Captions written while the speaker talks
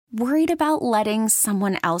Worried about letting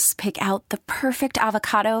someone else pick out the perfect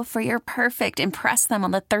avocado for your perfect impress them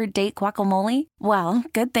on the third date guacamole? Well,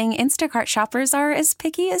 good thing Instacart shoppers are as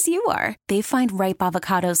picky as you are. They find ripe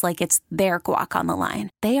avocados like it's their guac on the line.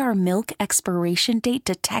 They are milk expiration date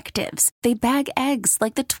detectives. They bag eggs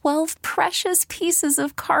like the 12 precious pieces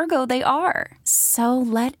of cargo they are. So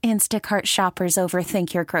let Instacart shoppers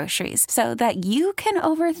overthink your groceries so that you can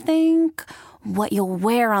overthink what you'll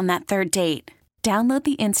wear on that third date. Download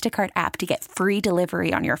the Instacart app to get free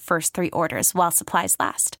delivery on your first 3 orders while supplies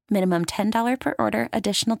last. Minimum $10 per order.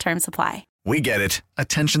 Additional terms apply. We get it.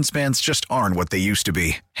 Attention spans just aren't what they used to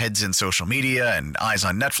be. Heads in social media and eyes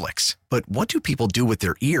on Netflix. But what do people do with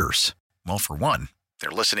their ears? Well, for one, they're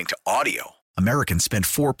listening to audio. Americans spend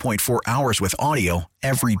 4.4 hours with audio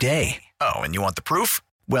every day. Oh, and you want the proof?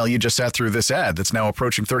 Well, you just sat through this ad that's now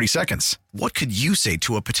approaching 30 seconds. What could you say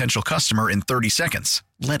to a potential customer in 30 seconds?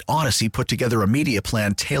 Let Odyssey put together a media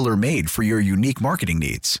plan tailor-made for your unique marketing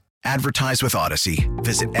needs. Advertise with Odyssey.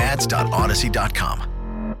 Visit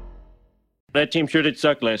ads.odyssey.com. That team sure did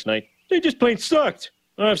suck last night. They just plain sucked.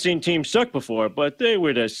 I've seen teams suck before, but they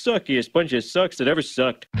were the suckiest bunch of sucks that ever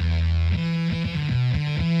sucked.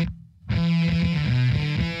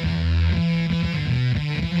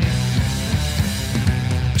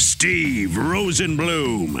 Steve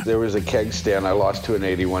Rosenbloom. There was a keg stand I lost to an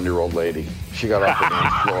 81-year-old lady. She got off the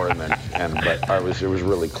dance floor but it was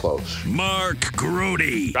really close. Mark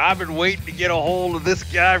Grody. I've been waiting to get a hold of this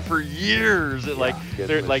guy for years.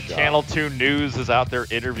 Channel 2 News is out there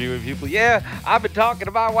interviewing people. Yeah, I've been talking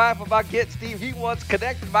to my wife about getting Steve. He wants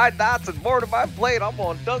connected my dots and more to my plate. I'm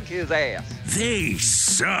gonna dunk his ass. They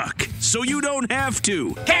suck, so you don't have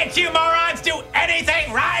to. Can't you morons do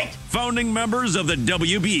anything right? Founding members of the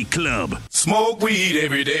WB Club. Smoke weed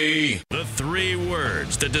every day. The 3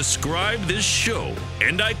 words that describe this show,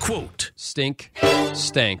 and I quote: stink,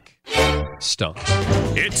 stank, stunk.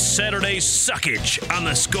 It's Saturday Suckage on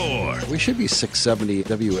The Score. We should be 670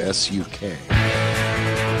 WSUK.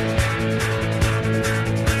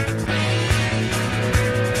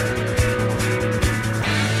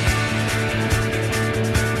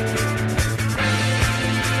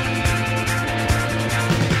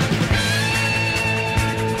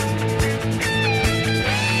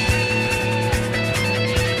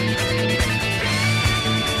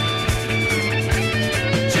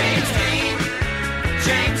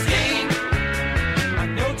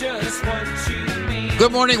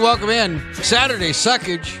 Good morning, welcome in. Saturday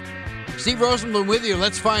Suckage. Steve Rosenbloom with you.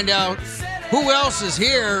 Let's find out who else is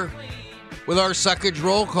here with our Suckage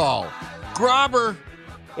roll call. Grobber.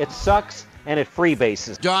 It sucks and it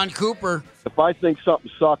freebases. John Cooper. If I think something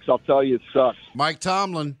sucks, I'll tell you it sucks. Mike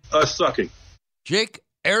Tomlin. Sucking. Jake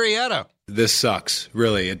Arrieta. This sucks.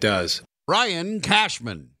 Really, it does. Ryan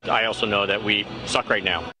Cashman. I also know that we suck right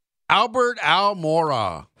now. Albert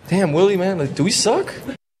Almora. Damn, Willie, man, do we suck?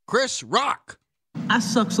 Chris Rock. I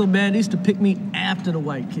suck so bad they used to pick me after the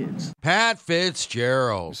white kids. Pat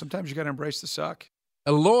Fitzgerald. Sometimes you got to embrace the suck.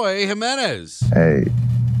 Eloy Jimenez. Hey,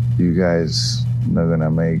 you guys not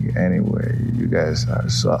gonna make anyway. You guys are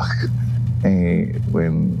suck. And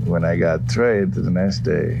when I got traded the next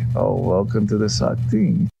day, oh, welcome to the suck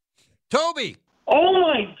team. Toby. Oh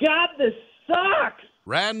my God, this sucks.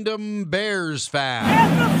 Random Bears fan.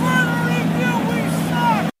 After further review, we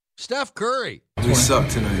suck. Steph Curry. We suck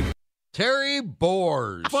tonight. Terry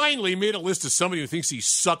Bors. Finally made a list of somebody who thinks he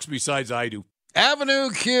sucks besides I do. Avenue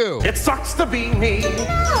Q. It sucks to be me.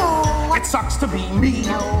 No. It sucks to be me.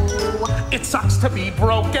 No. It sucks to be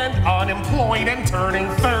broken, unemployed, and turning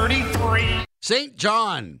 33. St.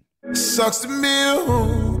 John. Sucks to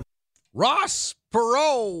me. Ross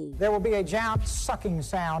Perot. There will be a giant sucking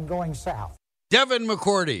sound going south. Devin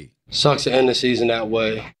McCourty. Sucks to end the season that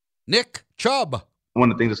way. Nick Chubb. One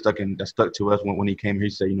of the things that stuck to us when he came here, he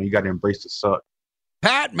said, you got to embrace the suck.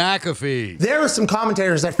 Pat McAfee. There are some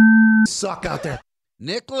commentators that suck out there.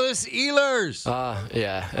 Nicholas Ehlers.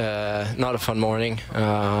 Not a fun morning.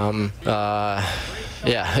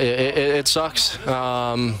 It sucks.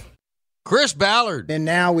 Chris Ballard. And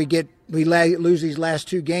now we lose these last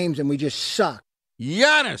 2 games and we just suck.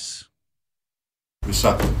 Giannis. We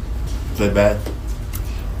suck. Play bad.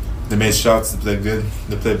 They made shots. They played good.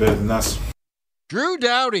 They played better than us. Drew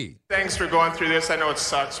Doughty. Thanks for going through this. I know it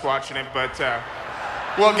sucks watching it, but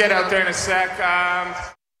we'll get out there in a sec.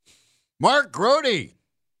 Mark Grody.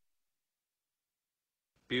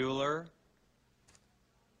 Bueller.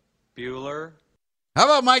 How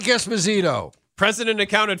about Mike Esposito? President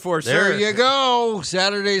accounted for, sir. There you go.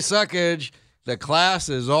 Saturday Suckage. The class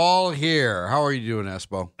is all here. How are you doing,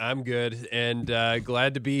 Espo? I'm good, and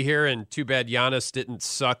glad to be here, and too bad Giannis didn't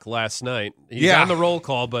suck last night. He's on the roll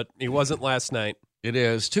call, but he wasn't last night. It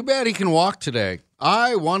is. Too bad he can walk today.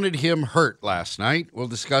 I wanted him hurt last night. We'll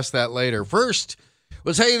discuss that later. First,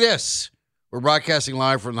 we'll tell you this. We're broadcasting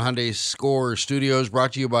live from the Hyundai Score Studios,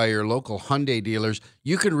 brought to you by your local Hyundai dealers.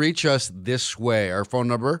 You can reach us this way. Our phone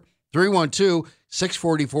number,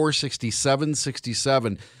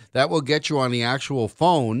 312-644-6767. That will get you on the actual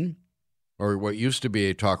phone, or what used to be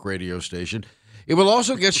a talk radio station. It will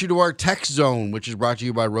also get you to our text zone, which is brought to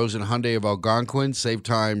you by Rosen Hyundai of Algonquin. Save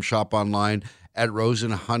time, shop online at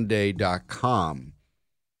rosenhyundai.com.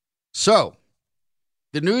 So,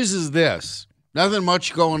 the news is this. Nothing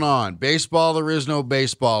much going on. Baseball, there is no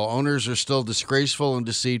baseball. Owners are still disgraceful and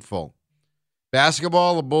deceitful.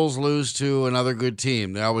 Basketball, the Bulls lose to another good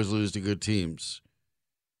team. They always lose to good teams.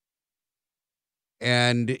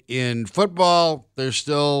 And in football, they're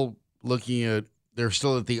still at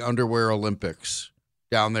the Underwear Olympics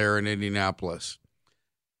down there in Indianapolis.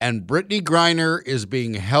 And Brittany Griner is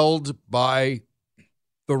being held by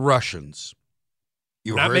the Russians.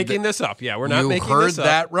 We're not making this up. Yeah, we're not making this up. You heard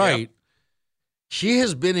that right. Yep. She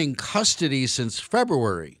has been in custody since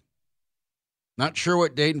February. Not sure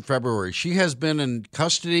what date in February. She has been in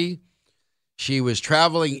custody. She was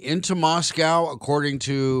traveling into Moscow, according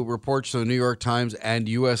to reports from the New York Times and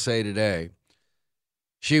USA Today.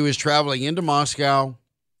 She was traveling into Moscow.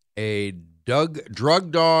 A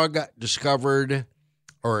drug dog discovered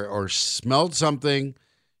or smelled something.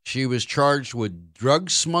 She was charged with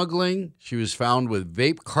drug smuggling. She was found with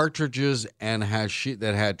vape cartridges and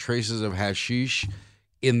that had traces of hashish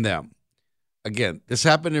in them. Again, this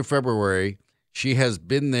happened in February. She has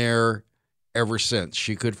been there ever since.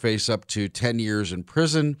 She could face up to 10 years in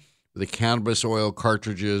prison with the cannabis oil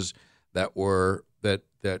cartridges that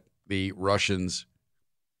the Russians,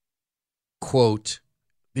 quote,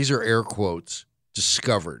 these are air quotes,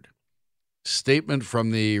 discovered. Statement from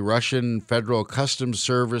the Russian Federal Customs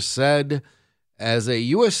Service said, as a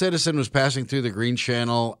U.S. citizen was passing through the Green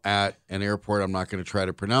Channel at an airport I'm not going to try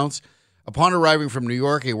to pronounce, upon arriving from New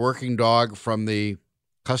York, a working dog from the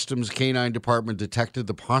Customs Canine Department detected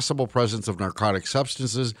the possible presence of narcotic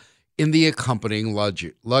substances in the accompanying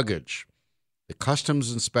luggage. The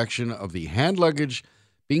customs inspection of the hand luggage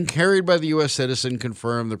being carried by the U.S. citizen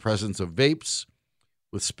confirmed the presence of vapes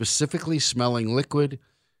with specifically smelling liquid,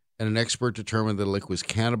 and an expert determined that the liquid was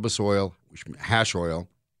cannabis oil, hash oil,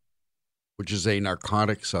 which is a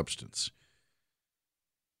narcotic substance.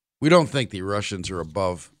 We don't think the Russians are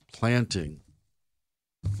above planting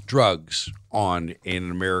drugs on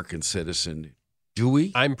an American citizen, do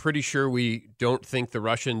we? I'm pretty sure we don't think the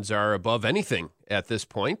Russians are above anything at this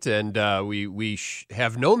point, and we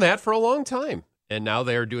have known that for a long time, and now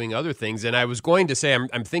they are doing other things. And I was going to say,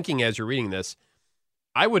 I'm thinking as you're reading this,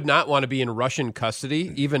 I would not want to be in Russian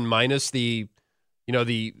custody, even minus the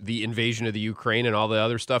invasion of the Ukraine and all the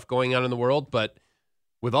other stuff going on in the world. But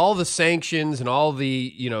with all the sanctions and all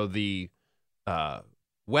the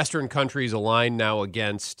Western countries aligned now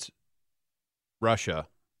against Russia,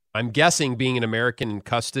 I'm guessing being an American in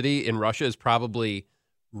custody in Russia is probably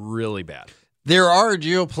really bad. There are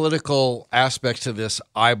geopolitical aspects to this,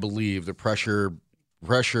 I believe. The pressure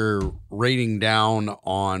raining down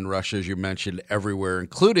on Russia, as you mentioned, everywhere,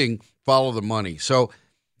 including follow the money. So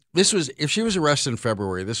this was, if she was arrested in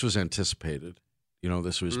February, this was anticipated.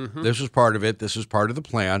 This was part of it. This was part of the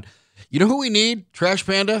plan. You know who we need? Trash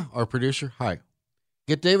Panda, our producer. Hi.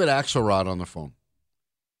 Get David Axelrod on the phone.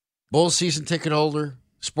 Bulls season ticket holder,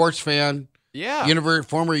 sports fan. Yeah.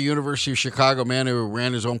 Former University of Chicago man who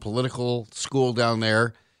ran his own political school down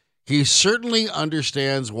there. He certainly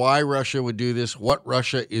understands why Russia would do this, what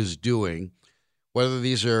Russia is doing, whether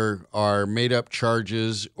these are made-up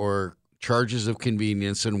charges or charges of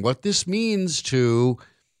convenience, and what this means to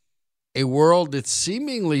a world that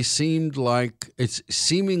seemingly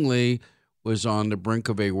was on the brink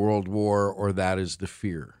of a world war, or that is the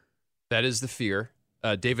fear. That is the fear.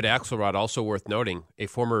 David Axelrod, also worth noting, a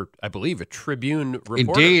former, I believe, a Tribune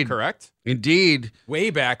reporter, Indeed. Correct? Indeed. Way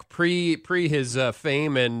back, pre his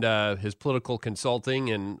fame and his political consulting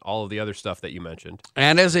and all of the other stuff that you mentioned.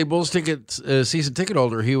 And as a Bulls season ticket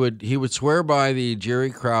holder, he would swear by the Jerry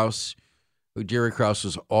Krause. Jerry Krause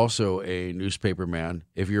was also a newspaper man.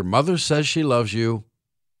 If your mother says she loves you,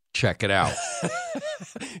 check it out.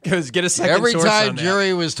 Because get a second Every source time on that.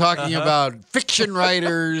 Jerry was talking about fiction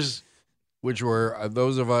writers, which were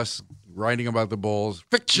those of us writing about the Bulls,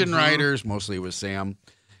 fiction writers, mostly it was Sam.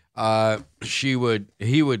 He would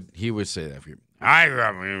say that for you. I grew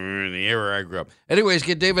up in the era I grew up. Anyways,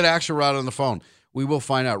 get David Axelrod on the phone. we will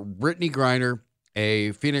find out. Brittany Griner,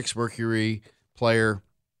 a Phoenix Mercury player,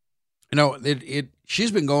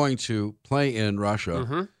 she's been going to play in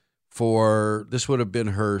Russia for, this would have been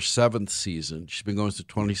her 7th season. She's been going to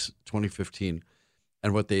 2015.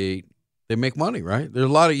 And what they make money, right? There's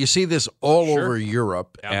a lot of, you see this all over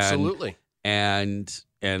Europe. Absolutely. And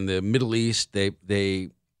the Middle East, they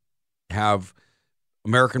have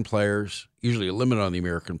American players, usually a limit on the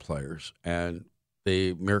American players, and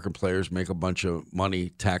the American players make a bunch of money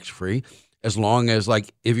tax-free, as long as,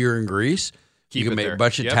 like, if you're in Greece, you can make a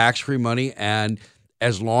bunch of tax-free money, and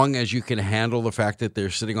as long as you can handle the fact that they're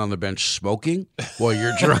sitting on the bench smoking while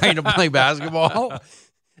you're trying to play basketball.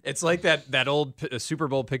 It's like that old Super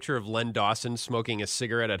Bowl picture of Len Dawson smoking a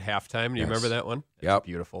cigarette at halftime. Do you remember that one? Yeah,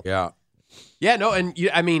 beautiful. Yeah. Yeah, no, and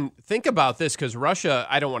I mean, think about this, because Russia,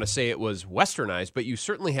 I don't want to say it was westernized, but you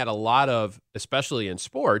certainly had a lot of, especially in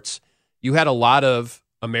sports, you had a lot of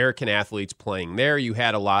American athletes playing there. You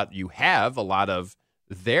have a lot of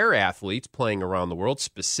their athletes playing around the world,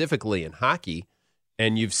 specifically in hockey.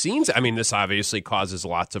 And you've seen, I mean, this obviously causes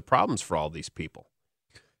lots of problems for all these people.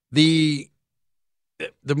 The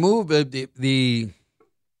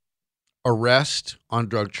arrest on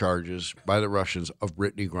drug charges by the Russians of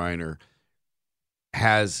Brittany Griner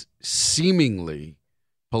has seemingly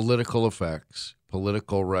political effects.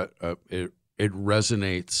 It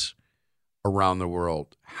resonates around the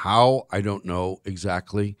world. How? I don't know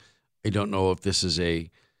exactly. I don't know if this is a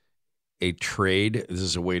trade. This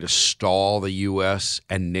is a way to stall the U.S.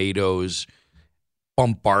 and NATO's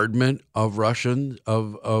bombardment of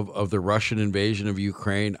of the Russian invasion of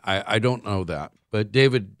Ukraine. I don't know that. But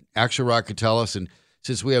David Axelrod could tell us, and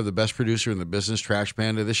since we have the best producer in the business, Trash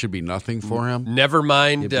Panda, this should be nothing for him. Never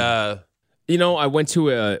mind. I went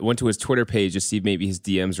to his Twitter page to see if maybe his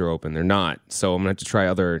DMs are open. They're not, so I'm gonna have to try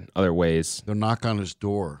other ways. They'll knock on his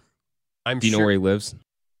door. Do you know where he lives?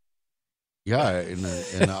 Yeah, in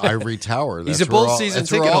the Ivory Tower. He's a Bulls season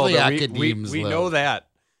ticket holder. We know that.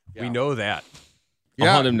 Yeah. We know that.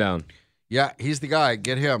 I'll hunt him down. Yeah, he's the guy.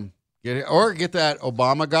 Get him. Or get that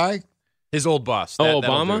Obama guy. His old boss.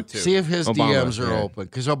 Obama? See if his DMs are open.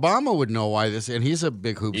 Because Obama would know why this, and he's a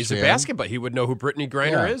big hoops He's fan. a basketball. He would know who Brittany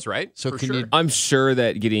Griner is, right? So I'm sure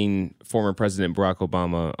that getting former President Barack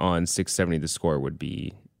Obama on 670 The Score would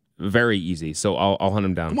be very easy. So I'll hunt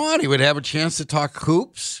him down. Come on, he would have a chance to talk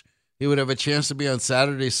hoops. He would have a chance to be on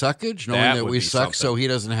Saturday Suckage, knowing that we suck, so he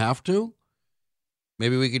doesn't have to.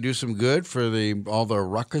 Maybe we could do some good for all the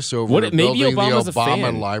ruckus over building Obama's the Obama a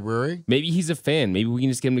fan. library. Maybe he's a fan. Maybe we can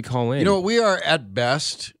just get him to call in. You know, we are at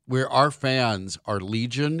best, our fans are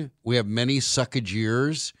legion. We have many suckage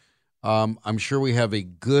years. I'm sure we have a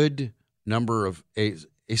good number of a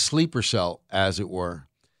sleeper cell, as it were,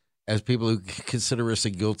 as people who consider us a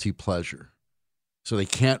guilty pleasure. So they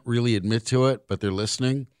can't really admit to it, but they're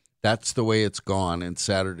listening. That's the way it's gone in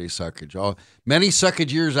Saturday Suckage. Many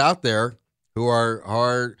suckage years out there who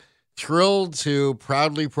are thrilled to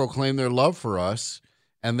proudly proclaim their love for us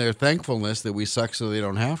and their thankfulness that we suck so they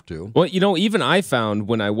don't have to. Well, even I found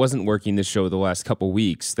when I wasn't working this show the last couple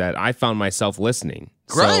weeks that I found myself listening.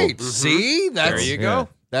 Great. See? There you go.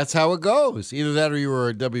 That's how it goes. Either that or you were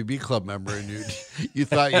a WB Club member and you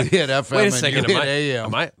thought you hit FM. Wait a second. And you hit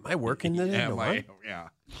AM. Am I working today? Yeah.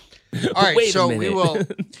 All right, so we will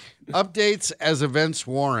updates as events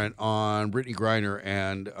warrant on Brittany Griner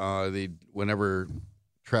and whenever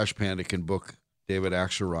Trash Panda can book David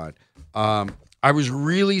Axelrod. I was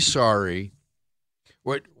really sorry.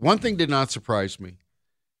 One thing did not surprise me.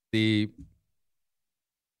 The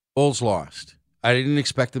Bulls lost. I didn't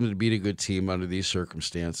expect them to beat a good team under these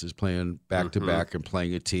circumstances, playing back-to-back and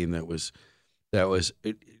playing a team that was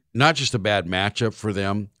not just a bad matchup for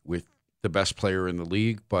them with the best player in the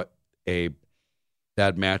league, but a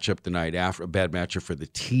bad matchup the night after, a bad matchup for the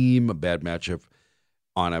team, a bad matchup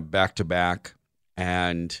on a back-to-back,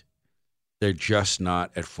 and they're just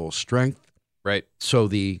not at full strength. Right. So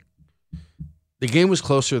the game was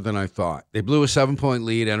closer than I thought. They blew a 7-point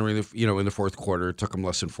lead entering in the fourth quarter. It took them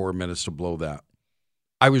less than 4 minutes to blow that.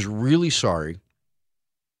 I was really sorry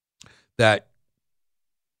that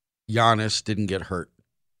Giannis didn't get hurt.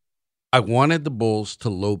 I wanted the Bulls to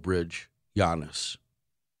low bridge Giannis.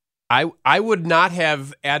 I would not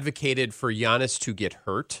have advocated for Giannis to get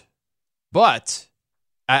hurt, but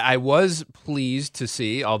I was pleased to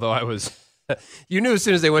see, although I was, you knew as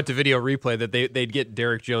soon as they went to video replay that they'd get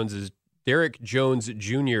Derek Jones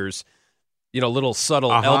Jr.'s, little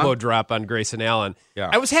subtle elbow drop on Grayson Allen. Yeah.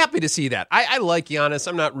 I was happy to see that. I like Giannis.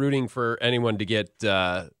 I'm not rooting for anyone to get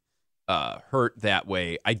hurt that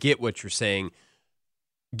way. I get what you're saying.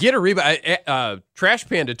 Get a rebound. Trash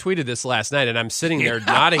Panda tweeted this last night, and I'm sitting there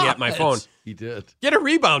nodding at my phone. He did. Get a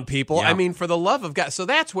rebound, people. Yeah. I mean, for the love of God. So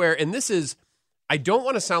that's where, and this is, I don't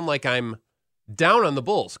want to sound like I'm down on the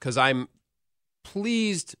Bulls because I'm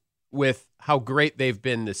pleased with how great they've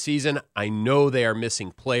been this season. I know they are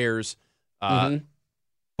missing players,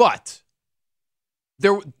 but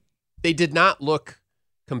they did not look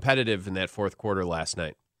competitive in that fourth quarter last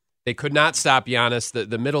night. They could not stop Giannis.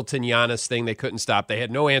 The Middleton Giannis thing they couldn't stop. They had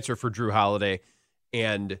no answer for Drew Holiday,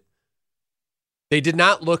 and they did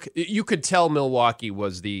not look. You could tell Milwaukee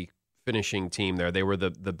was the finishing team there. They were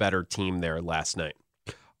the better team there last night.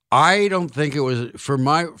 I don't think it was, from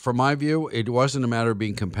my view, it wasn't a matter of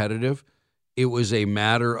being competitive. It was a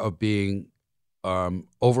matter of being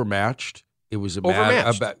overmatched. It was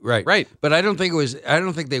right. But I don't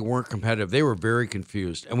think they weren't competitive. They were very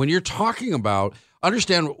confused. And when you're talking about,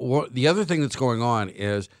 understand what the other thing that's going on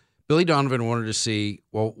is Billy Donovan wanted to see,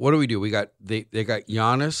 well, what do? They got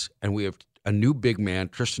Giannis, and we have a new big man,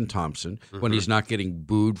 Tristan Thompson, when he's not getting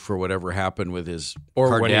booed for whatever happened with his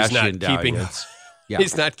Kardashian when he's not keeping up. Yeah.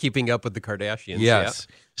 He's not keeping up with the Kardashians. Yes.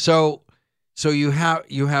 Yeah. So you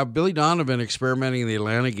have Billy Donovan experimenting in the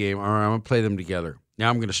Atlanta game. All right, I'm going to play them together. Now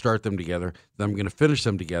I'm going to start them together. Then I'm going to finish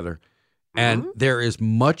them together. And there is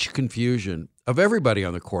much confusion of everybody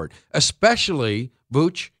on the court, especially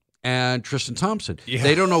Vooch and Tristan Thompson. Yeah.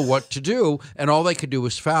 They don't know what to do, and all they could do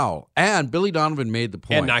was foul. And Billy Donovan made the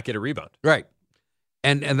point. And not get a rebound. Right.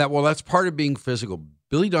 And that's part of being physical.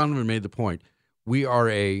 Billy Donovan made the point. We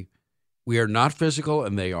are not physical,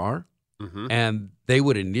 and they are. And they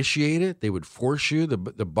would initiate it. They would force you. The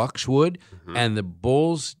Bucks would. And the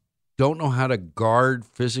Bulls don't know how to guard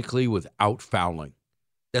physically without fouling.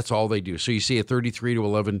 That's all they do. So you see a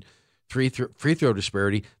 33-11 free throw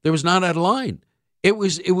disparity. There was not out of line. It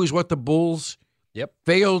was what the Bulls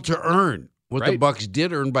failed to earn. What the Bucks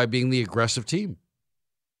did earn by being the aggressive team.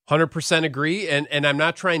 100% agree. And I'm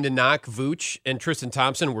not trying to knock Vooch and Tristan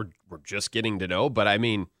Thompson. We're just getting to know. But I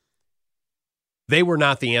mean, they were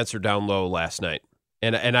not the answer down low last night.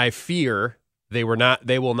 And I fear they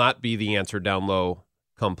will not be the answer down low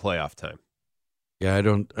come playoff time. Yeah, I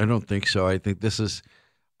don't think so. I think this is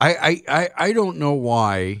I don't know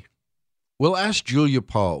why. We'll ask Julia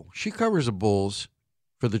Poe. She covers the Bulls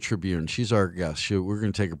for the Tribune. She's our guest. We're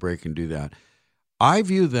going to take a break and do that. I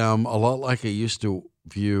view them a lot like I used to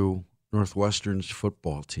view Northwestern's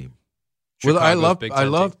football team. I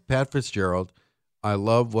love Pat Fitzgerald. I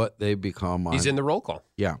love what they've become. He's in the roll call.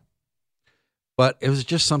 Yeah. But it was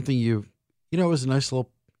just something it was a nice little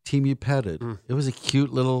team you petted. It was a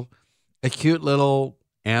cute little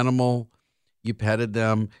animal. You petted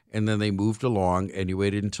them, and then they moved along, and you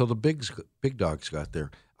waited until the big dogs got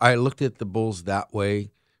there. I looked at the Bulls that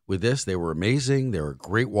way with this. They were amazing. They were a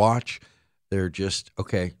great watch. They're just,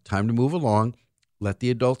 okay, time to move along. Let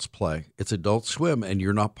the adults play. It's Adult Swim, and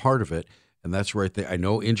you're not part of it. And that's right there. I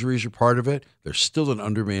know injuries are part of it. They're still an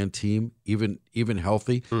undermanned team, even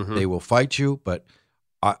healthy. They will fight you, but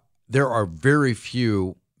there are very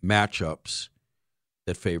few matchups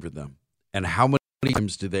that favor them. And how many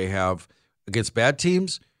times do they have against bad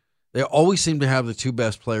teams? They always seem to have the two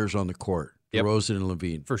best players on the court, DeRozan and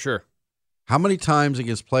Levine. For sure. How many times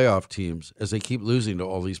against playoff teams, as they keep losing to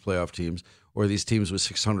all these playoff teams, or these teams with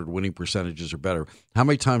 600 winning percentages or better, how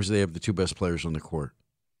many times do they have the two best players on the court?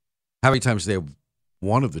 How many times do they have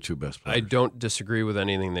one of the two best players? I don't disagree with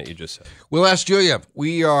anything that you just said. We'll ask Julia.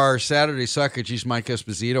 We are Saturday Suckage. He's Mike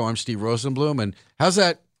Esposito. I'm Steve Rosenblum. And how's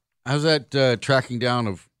that tracking down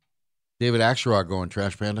of David Axelrod going,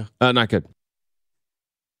 Trash Panda? Not good.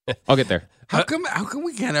 I'll get there. How come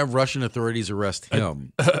we can't have Russian authorities arrest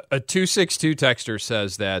him? A 262 texter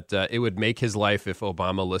says that it would make his life if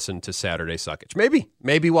Obama listened to Saturday Suckage.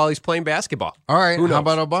 Maybe while he's playing basketball. All right. How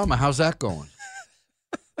about Obama? How's that going?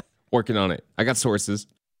 Working on it. I got sources.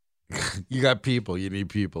 You got people. You need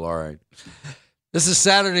people. All right. This is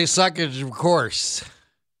Saturday Suckage, of course.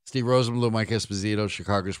 Steve Rosenblum, Mike Esposito,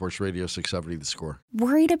 Chicago Sports Radio 670 The Score.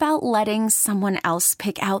 Worried about letting someone else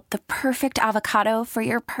pick out the perfect avocado for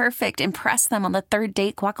your perfect impress them on the third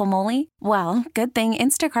date guacamole? Well, good thing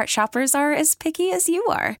Instacart shoppers are as picky as you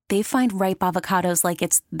are. They find ripe avocados like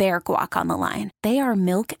it's their guac on the line. They are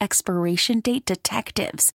milk expiration date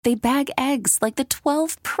detectives. They bag eggs like the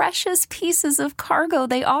 12 precious pieces of cargo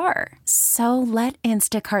they are. So let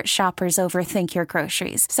Instacart shoppers overthink your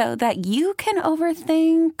groceries so that you can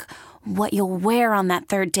overthink what you'll wear on that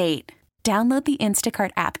third date. Download the Instacart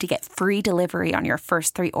app to get free delivery on your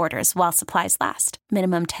first 3 orders while supplies last.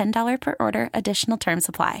 Minimum $10 per order. Additional terms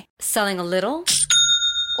apply. Selling a little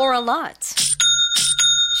or a lot?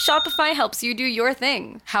 Shopify helps you do your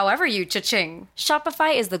thing, however you cha-ching.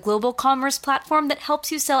 Shopify is the global commerce platform that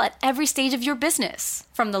helps you sell at every stage of your business.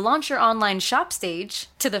 From the launch your online shop stage,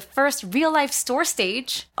 to the first real-life store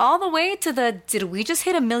stage, all the way to the did we just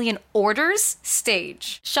hit 1 million orders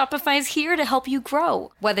stage. Shopify's here to help you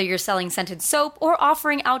grow. Whether you're selling scented soap or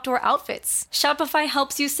offering outdoor outfits, Shopify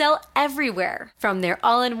helps you sell everywhere. From their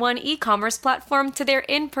all-in-one e-commerce platform to their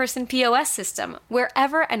in-person POS system,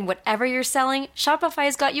 wherever and whatever you're selling,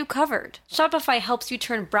 Shopify's got you covered. Shopify helps you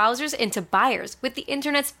turn browsers into buyers with the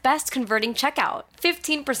internet's best converting checkout.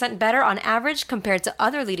 15% better on average compared to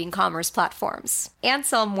other leading commerce platforms. And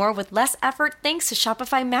sell more with less effort thanks to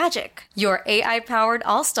Shopify Magic, your AI-powered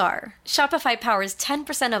all-star. Shopify powers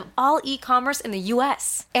 10% of all e-commerce in the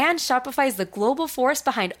U.S. And Shopify is the global force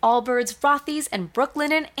behind Allbirds, Rothy's, and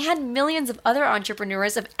Brooklinen, and millions of other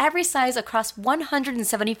entrepreneurs of every size across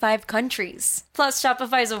 175 countries. Plus,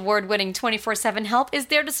 Shopify's award-winning 24/7 help is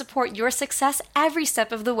there to support your success every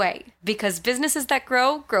step of the way. Because businesses that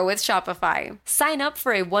grow, grow with Shopify. Sign up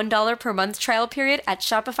for a $1 per month trial period at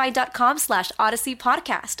shopify.com/Odyssey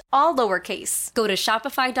Podcast, all lowercase. Go to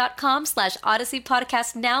shopify.com/Odyssey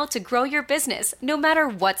Podcast now to grow your business, no matter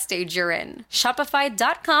what stage you're in.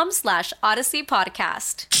 Shopify.com/Odyssey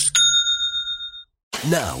Podcast.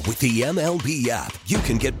 Now, with the MLB app, you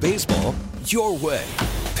can get baseball your way.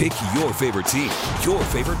 Pick your favorite team, your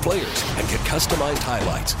favorite players, and get customized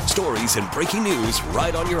highlights, stories, and breaking news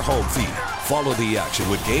right on your home feed. Follow the action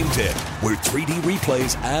with Game 10, where 3D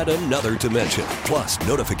replays add another dimension. Plus,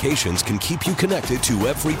 notifications can keep you connected to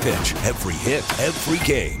every pitch, every hit, every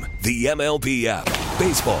game. The MLB app.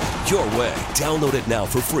 Baseball your way. Download it now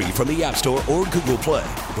for free from the App Store or Google Play.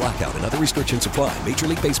 Blackout and other restrictions apply. Major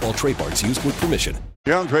League Baseball trademarks used with permission.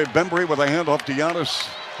 DeAndre Bembry with a handoff to Giannis.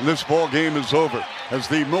 And this ball game is over as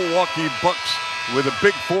the Milwaukee Bucks, with a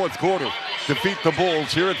big fourth quarter, defeat the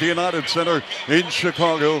Bulls here at the United Center in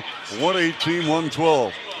Chicago,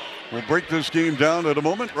 118-112. We'll break this game down in a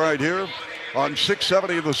moment right here on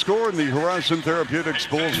 670 The Score and the Horizon Therapeutics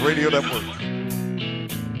Bulls Radio Network.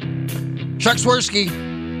 Chuck Swirsky,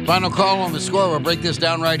 final call on The Score. We'll break this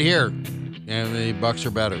down right here. And the Bucks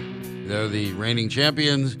are better. They're the reigning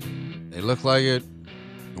champions. They look like it.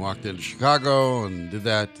 Walked into Chicago and did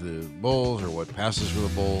that to the Bulls, or what passes for the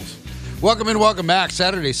Bulls. Welcome in, welcome back.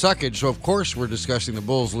 Saturday Suckage. So, of course, we're discussing the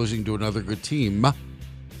Bulls losing to another good team.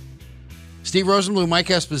 Steve Rosenbloom, Mike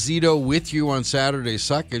Esposito with you on Saturday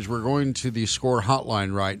Suckage. We're going to the Score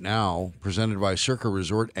Hotline right now, presented by Circa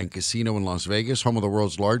Resort and Casino in Las Vegas, home of the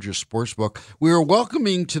world's largest sports book. We are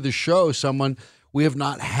welcoming to the show someone we have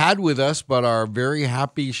not had with us, but are very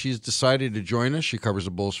happy she's decided to join us. She covers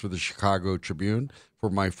the Bulls for the Chicago Tribune, for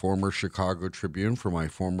my former Chicago Tribune, for my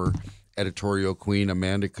former editorial queen,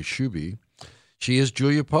 Amanda Kashubi. She is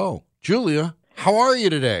Julia Poe. Julia, how are you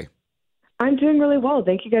today? I'm doing really well.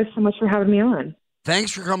 Thank you guys so much for having me on.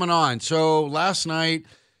 Thanks for coming on. So last night,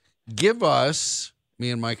 give us, me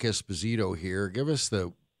and Mike Esposito here, give us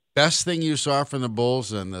the best thing you saw from the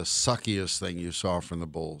Bulls and the suckiest thing you saw from the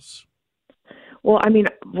Bulls. Well, I mean,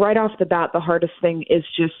 right off the bat, the hardest thing is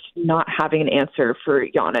just not having an answer for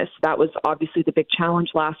Giannis. That was obviously the big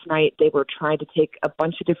challenge last night. They were trying to take a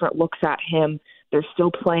bunch of different looks at him. They're still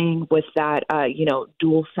playing with that,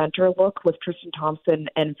 dual center look with Tristan Thompson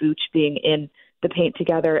and Vooch being in the paint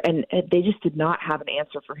together. And they just did not have an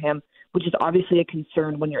answer for him, which is obviously a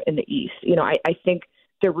concern when you're in the East. You know, I think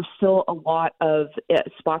there were still a lot of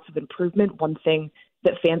spots of improvement. One thing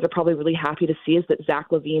that fans are probably really happy to see is that Zach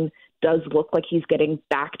LaVine does look like he's getting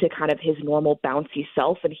back to kind of his normal bouncy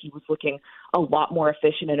self, and he was looking a lot more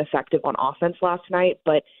efficient and effective on offense last night.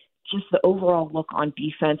 But just the overall look on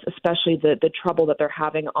defense, especially the trouble that they're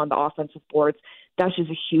having on the offensive boards, that's just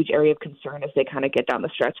a huge area of concern as they kind of get down the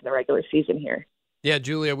stretch in the regular season here. Yeah,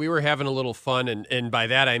 Julia, we were having a little fun, and by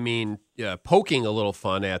that I mean poking a little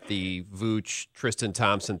fun at the Vooch, Tristan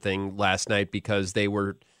Thompson thing last night because they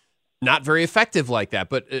were not very effective like that.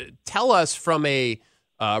 But tell us from a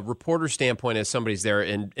reporter standpoint, as somebody's there,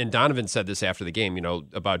 and Donovan said this after the game,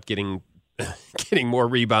 about getting more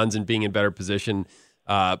rebounds and being in better position.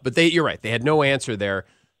 But you're right, they had no answer there.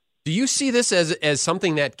 Do you see this as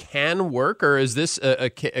something that can work, or is this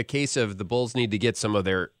a case of the Bulls need to get some of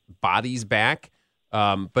their bodies back?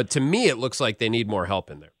 But to me, it looks like they need more help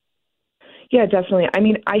in there. Yeah, definitely. I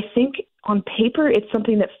mean, I think on paper, it's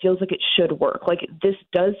something that feels like it should work. Like, this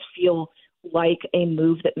does feel like a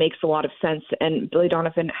move that makes a lot of sense. And Billy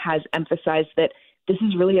Donovan has emphasized that this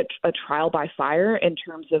is really a trial by fire in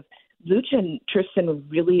terms of Vooch and Tristan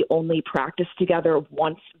really only practiced together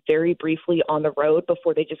once very briefly on the road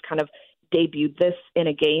before they just kind of debuted this in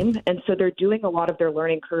a game. And so they're doing a lot of their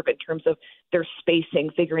learning curve in terms of their spacing,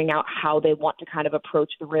 figuring out how they want to kind of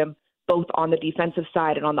approach the rim, both on the defensive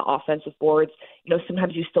side and on the offensive boards.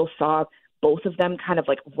 Sometimes you still saw both of them kind of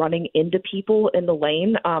like running into people in the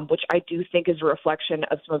lane, which I do think is a reflection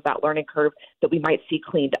of some of that learning curve that we might see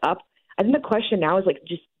cleaned up. I think the question now is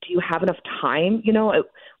just, do you have enough time?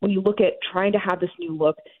 When you look at trying to have this new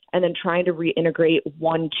look and then trying to reintegrate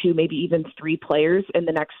 1, 2, maybe even 3 players in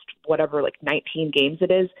the next, 19 games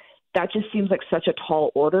it is, that just seems like such a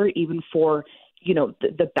tall order, even for,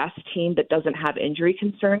 the best team that doesn't have injury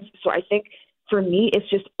concerns. So I think for me, it's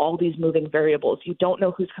just all these moving variables. You don't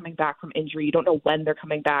know who's coming back from injury. You don't know when they're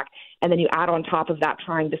coming back. And then you add on top of that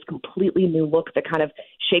trying this completely new look that kind of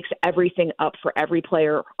shakes everything up for every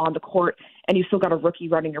player on the court. And you still got a rookie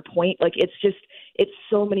running your point. It's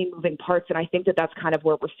so many moving parts. And I think that that's kind of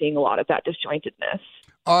where we're seeing a lot of that disjointedness.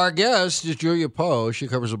 Our guest is Julia Poe. She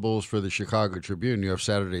covers the Bulls for the Chicago Tribune. You have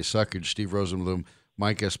Saturday Suckage, Steve Rosenbloom,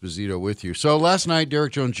 Mike Esposito with you. So last night,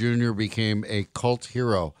 Derrick Jones Jr. became a cult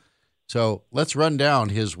hero. So let's run down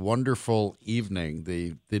his wonderful evening,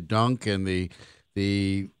 the dunk and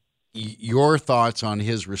your thoughts on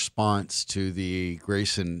his response to the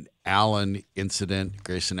Grayson Allen incident.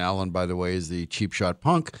 Grayson Allen, by the way, is the cheap shot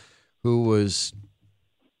punk who was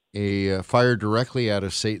fired directly out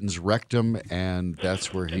of Satan's rectum, and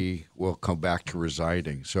that's where he will come back to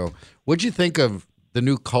residing. So what'd you think of the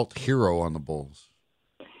new cult hero on the Bulls?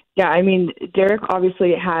 Yeah, Derrick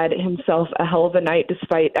obviously had himself a hell of a night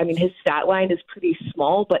despite, his stat line is pretty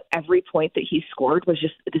small, but every point that he scored was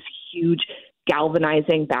just this huge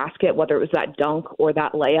galvanizing basket, whether it was that dunk or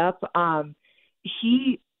that layup.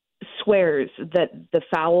 He swears that the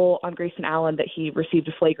foul on Grayson Allen that he received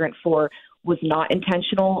a flagrant for was not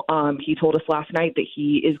intentional. He told us last night that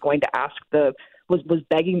he is going to was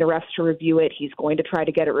begging the refs to review it. He's going to try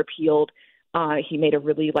to get it repealed. He made a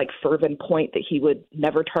really fervent point that he would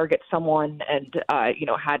never target someone and,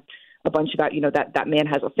 had a bunch about, that man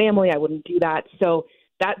has a family. I wouldn't do that. So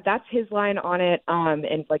that's his line on it.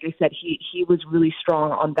 And like I said, he was really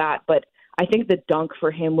strong on that, but I think the dunk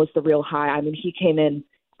for him was the real high. He came in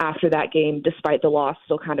after that game, despite the loss,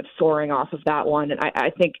 still kind of soaring off of that one. And I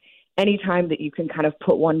think anytime that you can kind of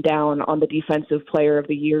put one down on the defensive player of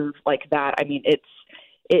the year like that,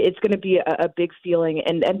 it's going to be a big feeling.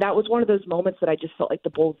 And that was one of those moments that I just felt like the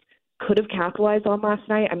Bulls could have capitalized on last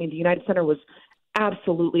night. The United Center was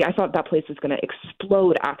absolutely, I thought that place was going to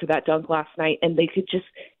explode after that dunk last night, and they could just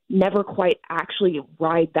never quite actually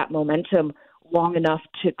ride that momentum long enough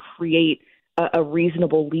to create a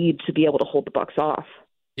reasonable lead to be able to hold the Bucks off.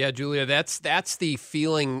 Yeah, Julia, that's the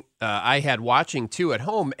feeling I had watching too at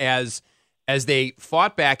home as they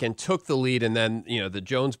fought back and took the lead, and then the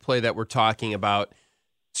Jones play that we're talking about.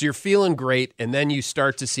 So you're feeling great, and then you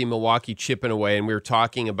start to see Milwaukee chipping away, and we were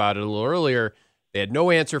talking about it a little earlier. They had no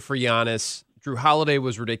answer for Giannis. Drew Holiday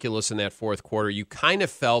was ridiculous in that fourth quarter. You kind of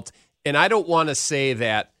felt, and I don't want to say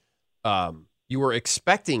that you were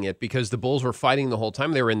expecting it because the Bulls were fighting the whole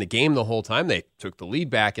time. They were in the game the whole time. They took the lead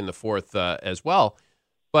back in the fourth as well.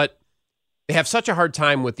 But they have such a hard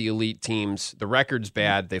time with the elite teams. The record's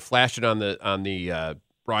bad. They flashed it on the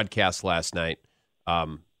broadcast last night.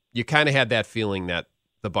 You kind of had that feeling that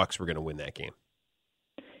the Bucks were going to win that game.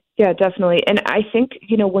 Yeah, definitely. And I think,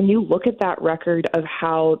 when you look at that record of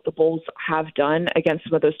how the Bulls have done against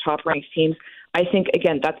some of those top-ranked teams, I think,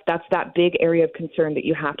 again, that's that big area of concern that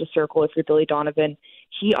you have to circle if you're Billy Donovan.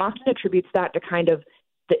 He often attributes that to kind of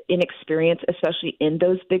the inexperience, especially in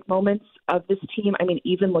those big moments of this team.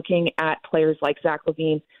 Even looking at players like Zach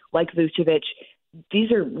LaVine, like Vucevic,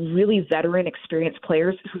 these are really veteran, experienced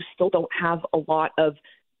players who still don't have a lot of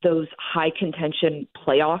those high contention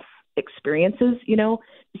playoff experiences,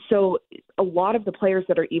 So a lot of the players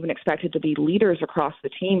that are even expected to be leaders across the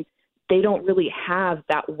team, they don't really have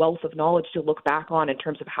that wealth of knowledge to look back on in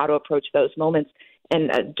terms of how to approach those moments. And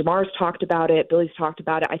DeMar's talked about it. Billy's talked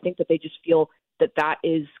about it. I think that they just feel that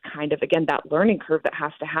is kind of, again, that learning curve that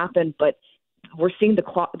has to happen. But we're seeing the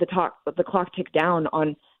clock tick down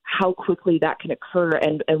on how quickly that can occur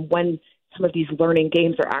and when some of these learning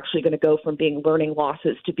games are actually going to go from being learning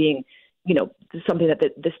losses to being, something that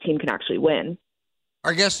this team can actually win.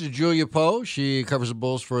 Our guest is Julia Poe. She covers the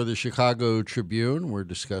Bulls for the Chicago Tribune. We're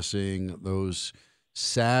discussing those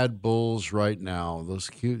sad Bulls right now. Those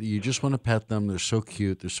cute, you just want to pet them. They're so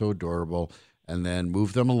cute. They're so adorable. And then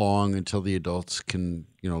move them along until the adults can,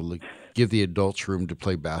 give the adults room to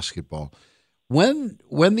play basketball. When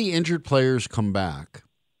the injured players come back,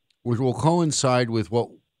 which will coincide with what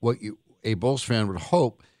a Bulls fan would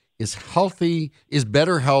hope is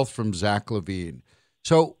better health from Zach LaVine.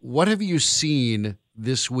 So what have you seen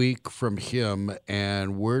this week from him,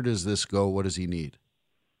 and where does this go? What does he need?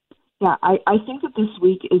 Yeah, I think that this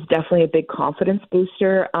week is definitely a big confidence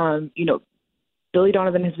booster. Billy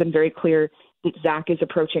Donovan has been very clear that Zach is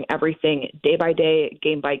approaching everything day by day,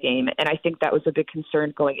 game by game, and I think that was a big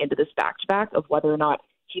concern going into this back-to-back of whether or not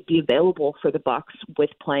he'd be available for the Bucks with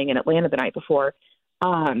playing in Atlanta the night before.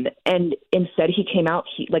 And instead he came out,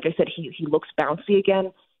 like I said, he looks bouncy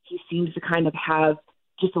again. He seems to kind of have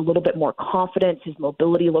just a little bit more confidence. His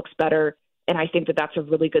mobility looks better. And I think that that's a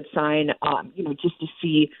really good sign, just to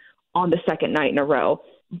see on the second night in a row.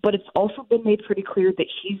 But it's also been made pretty clear that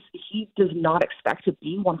he does not expect to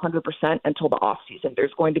be 100% until the off season.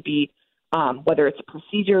 There's going to be, whether it's a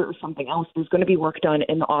procedure or something else, there's going to be work done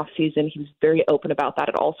in the off season. He was very open about that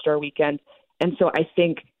at All-Star Weekend. And so I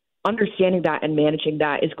think understanding that and managing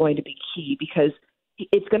that is going to be key, because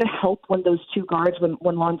it's going to help when those two guards,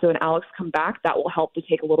 when Lonzo and Alex come back, that will help to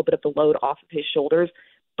take a little bit of the load off of his shoulders.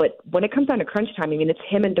 But when it comes down to crunch time, I mean, it's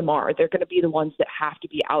him and DeMar. They're going to be the ones that have to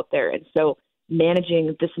be out there. And so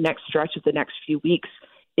managing this next stretch of the next few weeks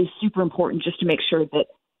is super important, just to make sure that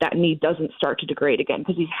that knee doesn't start to degrade again,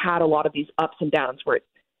 because he's had a lot of these ups and downs where it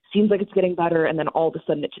seems like it's getting better and then all of a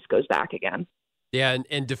sudden it just goes back again. Yeah,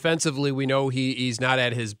 and defensively, we know he's not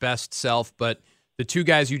at his best self, but the two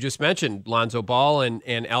guys you just mentioned, Lonzo Ball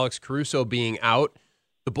and Alex Caruso being out,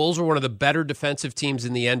 the Bulls were one of the better defensive teams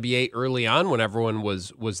in the NBA early on when everyone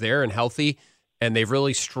was there and healthy, and they've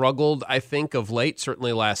really struggled, I think, of late.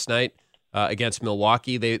 Certainly last night against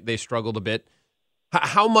Milwaukee, they struggled a bit.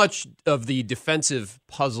 How much of the defensive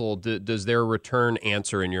puzzle does their return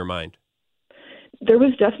answer in your mind? There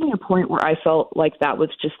was definitely a point where I felt like that was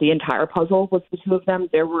just the entire puzzle was the two of them.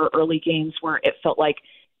 There were early games where it felt like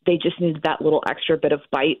they just needed that little extra bit of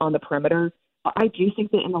bite on the perimeter. I do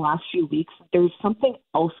think that in the last few weeks, there's something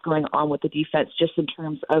else going on with the defense, just in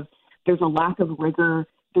terms of there's a lack of rigor.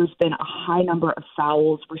 There's been a high number of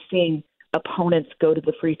fouls. We're seeing opponents go to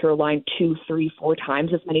the free throw line 2, 3, 4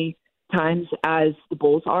 times as many times as the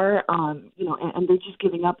Bulls are, and they're just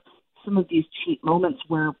giving up some of these cheap moments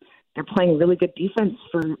where they're playing really good defense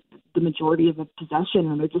for the majority of the possession,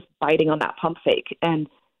 and they're just biting on that pump fake. And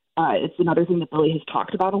it's another thing that Billy has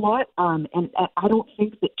talked about a lot. And I don't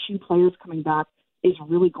think that two players coming back is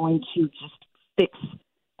really going to just fix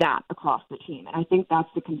that across the team. And I think that's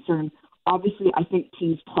the concern. Obviously, I think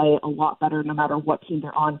teams play a lot better no matter what team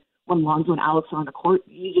they're on. When Lonzo and Alex are on the court,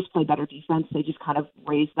 you just play better defense. They just kind of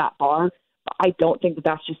raise that bar. But I don't think that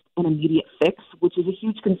that's just an immediate fix, which is a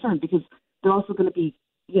huge concern, because they're also going to be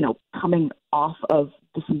coming off of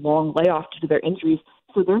this long layoff due to their injuries,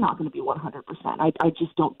 so they're not going to be 100%. I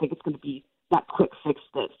just don't think it's going to be that quick fix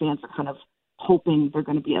that fans are kind of hoping they're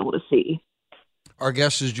going to be able to see. Our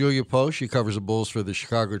guest is Julia Poe. She covers the Bulls for the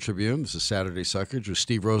Chicago Tribune. This is Saturday Suckage with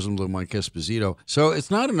Steve Rosenbloom, Mike Esposito. So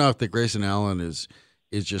it's not enough that Grayson Allen is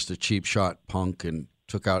just a cheap shot punk and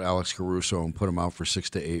took out Alex Caruso and put him out for 6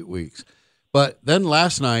 to 8 weeks. But then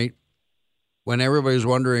last night, when everybody was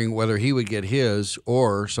wondering whether he would get his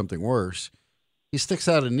or something worse, he sticks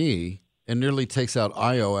out a knee and nearly takes out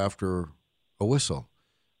Ayo after a whistle.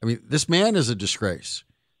 I mean, this man is a disgrace.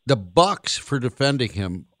 The Bucks, for defending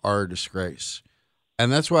him, are a disgrace.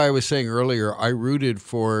 And that's why I was saying earlier, I rooted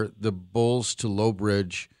for the Bulls to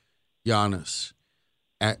low-bridge Giannis.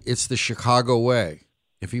 It's the Chicago way.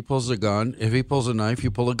 If he pulls a gun, if he pulls a knife,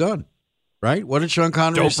 you pull a gun. Right? What did Sean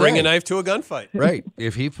Connery say? Don't bring a knife to a gunfight. Right.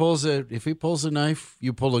 If he pulls a knife,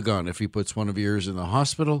 you pull a gun. If he puts one of yours in the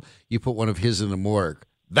hospital, you put one of his in the morgue.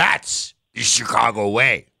 That's the Chicago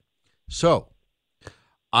way. So,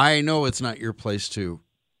 I know it's not your place to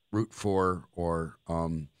root for or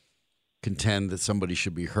contend that somebody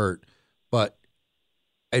should be hurt, but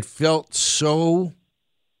it felt so.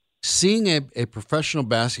 Seeing a professional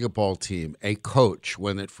basketball team, a coach,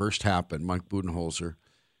 when it first happened, Mike Budenholzer,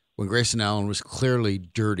 when Grayson Allen was clearly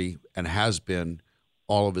dirty and has been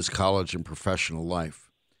all of his college and professional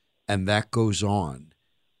life, and that goes on.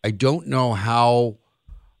 I don't know how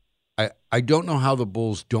the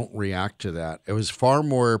Bulls don't react to that. It was far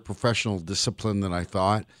more professional discipline than I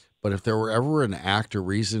thought, but if there were ever an act or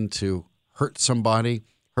reason to hurt somebody,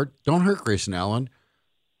 don't hurt Grayson Allen,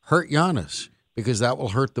 hurt Giannis, because that will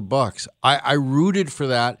hurt the Bucks. I rooted for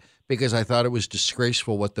that because I thought it was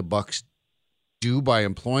disgraceful what the Bucks do by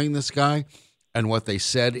employing this guy and what they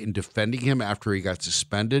said in defending him after he got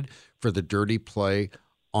suspended for the dirty play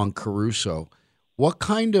on Caruso. What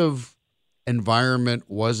kind of environment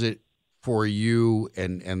was it for you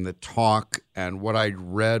and the talk and what I'd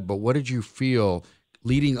read, but what did you feel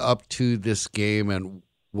leading up to this game, and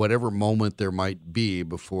whatever moment there might be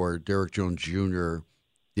before Derek Jones Jr.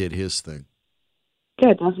 did his thing.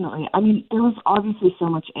 Yeah, definitely. I mean, there was obviously so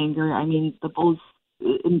much anger. I mean, the Bulls'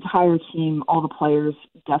 entire team, all the players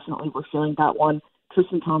definitely were feeling that one.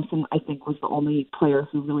 Tristan Thompson, I think, was the only player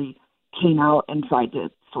who really came out and tried to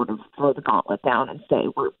sort of throw the gauntlet down and say,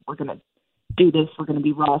 we're going to do this, we're going to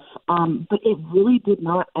be rough. But it really did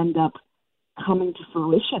not end up coming to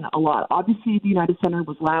fruition a lot. Obviously, the United Center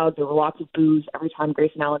was loud. There were lots of boos every time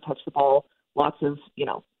Grayson Allen touched the ball. Lots of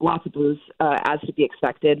boos, as to be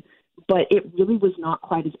expected. But it really was not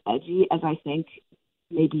quite as edgy as I think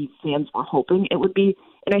maybe fans were hoping it would be.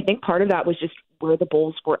 And I think part of that was just where the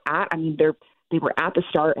Bulls were at. I mean, they were at the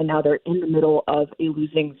start, and now they're in the middle of a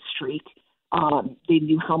losing streak. They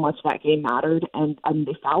knew how much that game mattered, and I mean,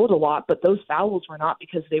 they fouled a lot, but those fouls were not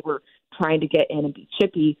because they were trying to get in and be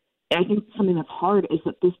chippy. And I think something that's hard is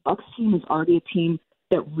that this Bucks team is already a team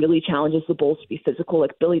that really challenges the Bulls to be physical.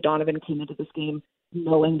 Like Billy Donovan came into this game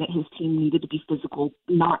knowing that his team needed to be physical,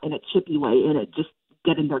 not in a chippy way, in a just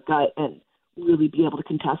get in their gut and really be able to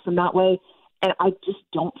contest them that way. And I just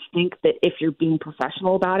don't think that if you're being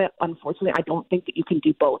professional about it, unfortunately, I don't think that you can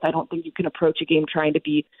do both. I don't think you can approach a game trying to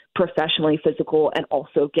be professionally physical and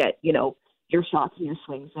also get, your shots and your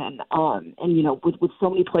swings in. And with so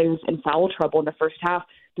many players in foul trouble in the first half,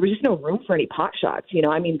 there was just no room for any pot shots.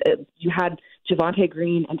 I mean, you had Javonte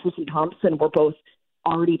Green and Tristan Thompson were both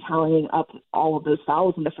already tallying up all of those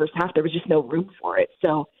fouls in the first half. There was just no room for it.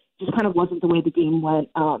 So it just kind of wasn't the way the game went.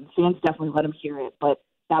 Fans definitely let them hear it, but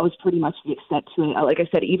that was pretty much the extent to it. Like I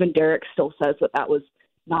said, even Derek still says that was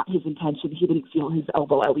not his intention. He didn't feel his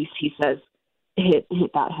elbow, at least he says, hit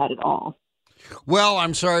that head at all. Well,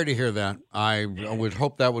 I'm sorry to hear that. I would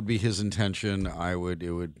hope that would be his intention. It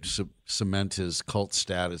would cement his cult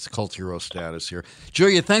hero status here.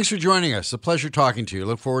 Julia, thanks for joining us. It's a pleasure talking to you.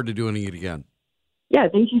 Look forward to doing it again. Yeah,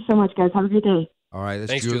 thank you so much, guys. Have a good day. All right,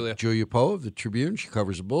 that's Thanks, Julia. Julia Poe of the Tribune. She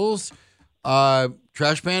covers the Bulls.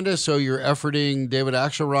 Trash Panda, so you're efforting David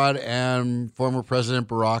Axelrod and former President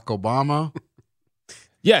Barack Obama.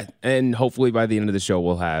 Yeah, and hopefully by the end of the show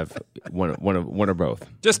we'll have one or both.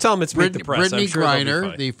 Just tell them it's Meet the Press. Brittany I'm sure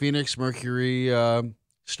Griner, the Phoenix Mercury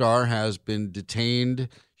star, has been detained.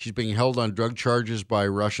 She's being held on drug charges by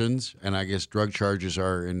Russians, and I guess drug charges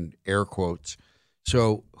are in air quotes.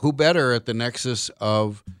 So who better at the nexus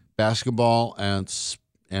of basketball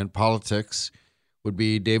and politics would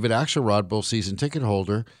be David Axelrod, both season ticket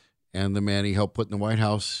holder, and the man he helped put in the White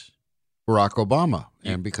House, Barack Obama.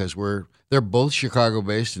 And because they're both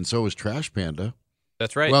Chicago-based, and so is Trash Panda.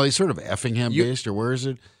 That's right. Well, he's sort of Effingham-based, or where is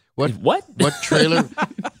it? What? What trailer?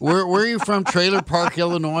 where are you from? Trailer Park,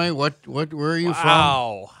 Illinois? Where are you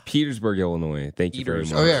from? Petersburg, Illinois. Thank you very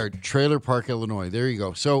much. Oh, yeah, Trailer Park, Illinois. There you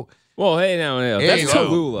go. So, well, hey, now that's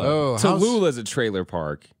Tallulah. Oh, Tallulah's a trailer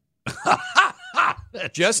park.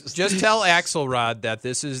 Just tell Axelrod that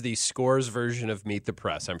this is the Scores version of Meet the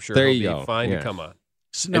Press. I'm sure he'll be fine to come on.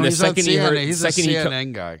 No, and he's a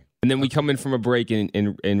CNN guy. And then we come in from a break, and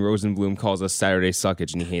Rosenblum calls us Saturday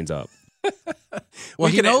Suckage, and he hangs up.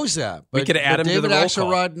 Well, he knows that. We could add him to the roll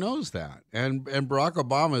call. David Axelrod knows that. And Barack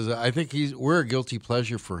Obama, I think we're a guilty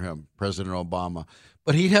pleasure for him, President Obama.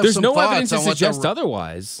 But he'd have some thoughts. There's no evidence to suggest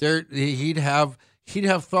otherwise. He'd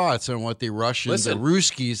have thoughts on what the Russians, the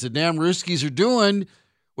damn Ruskies are doing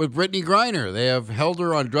with Brittany Griner. They have held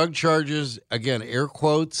her on drug charges, again, air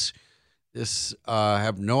quotes. This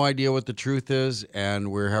have no idea what the truth is,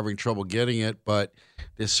 and we're having trouble getting it, but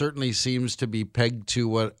this certainly seems to be pegged to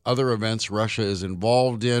what other events Russia is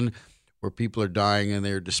involved in, where people are dying and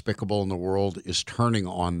they're despicable and the world is turning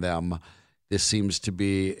on them. This seems to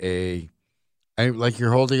be like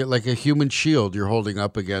you're holding it like a human shield you're holding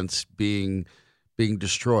up against being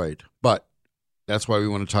destroyed. But that's why we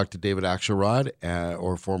want to talk to David Axelrod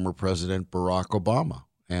or former President Barack Obama,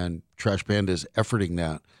 and Trash Panda is efforting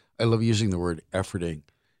that. I love using the word efforting.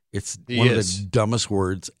 It's one of the dumbest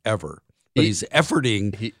words ever. But he's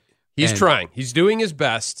efforting. He's trying. He's doing his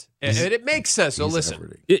best. And it makes sense. So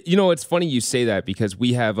listen. It's funny you say that because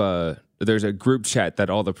we have there's a group chat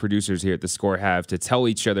that all the producers here at The Score have to tell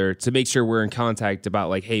each other to make sure we're in contact about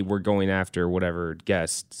like, hey, we're going after whatever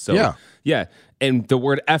guest. So yeah. And the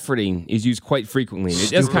word efforting is used quite frequently.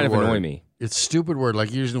 It does kind of annoy me. It's a stupid word,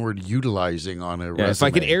 like using the word utilizing on a resume. If I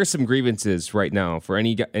could air some grievances right now for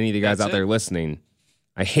any of the guys out there listening,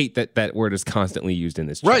 I hate that word is constantly used in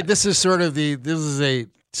this chat. Right, this is sort of a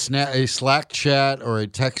Slack chat or a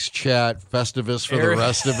text chat Festivus for the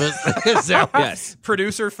rest of it. Yes.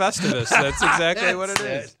 Producer Festivus. That's exactly what it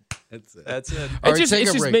is. That's it.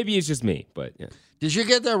 Maybe it's just me, but yeah. Did you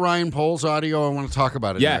get that Ryan Poles audio? I want to talk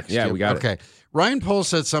about it next. Yeah, we got it. Okay. Ryan Poles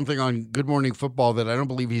said something on Good Morning Football that I don't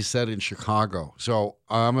believe he said in Chicago. So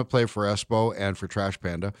I'm going to play for Espo and for Trash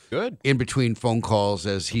Panda. Good. In between phone calls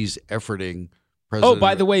as he's efforting President. Oh,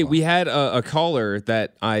 by the way, we had a caller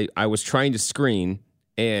that I was trying to screen,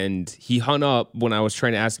 and he hung up when I was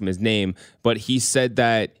trying to ask him his name, but he said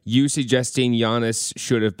that you suggesting Giannis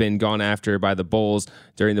should have been gone after by the Bulls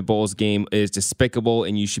during the Bulls game is despicable,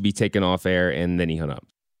 and you should be taken off air, and then he hung up.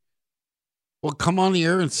 Well, come on the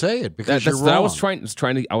air and say it because that's you're wrong. I was trying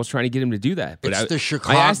to get him to do that. But it's the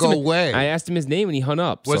Chicago way. I asked him his name and he hung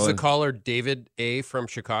up. Was the caller David A. from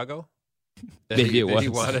Chicago? Maybe it was. He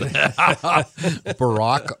wanted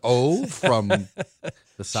Barack O. from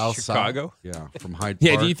the South Chicago. Side. Yeah, from Hyde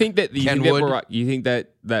Park. Yeah. Do you think that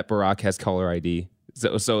that Barack has caller ID?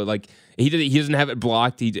 So like he doesn't have it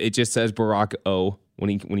blocked. It just says Barack O.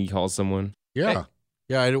 when he calls someone. Yeah. Hey.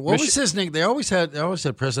 Yeah, what was his nickname? They always had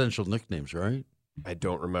presidential nicknames, right? I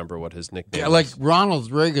don't remember what his nickname was. Yeah, like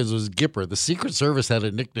Ronald Reagan's was Gipper. The Secret Service had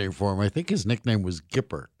a nickname for him. I think his nickname was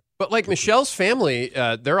Gipper. But like Michelle's family,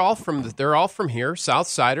 they're all from here, South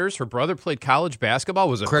Siders. Her brother played college basketball,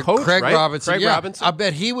 was a coach, Craig right? Robinson. Craig Robinson. I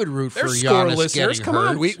bet he would root They're for score Giannis listeners. getting Come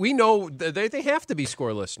hurt. on, we know they have to be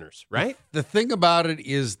score listeners, right? The thing about it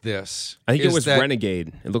is this. I think it was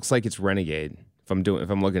Renegade. It looks like it's Renegade. If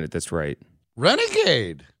I'm looking at this right.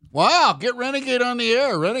 Renegade. Wow, get Renegade on the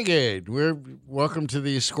air. Renegade. We're welcome to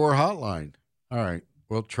the score hotline. All right,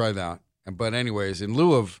 we'll try that. But anyways, in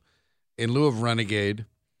lieu of Renegade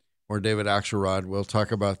or David Axelrod, we'll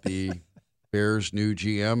talk about the Bears' new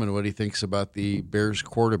GM and what he thinks about the Bears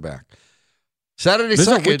quarterback. Saturday There's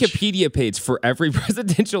Suckage. a Wikipedia page for every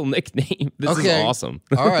presidential nickname. This is awesome.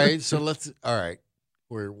 All right, so all right.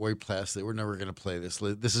 We're way past it. We're never going to play this.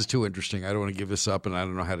 This is too interesting. I don't want to give this up, and I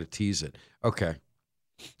don't know how to tease it. Okay.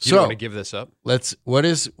 You want to give this up? Let's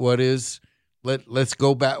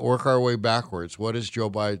go back, work our way backwards. What is Joe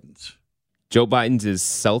Biden's? Joe Biden's is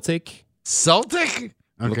Celtic. Celtic?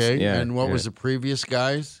 Okay. And what was the the previous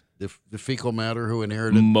guys? The fecal matter who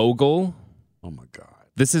inherited? Mogul. Oh my God.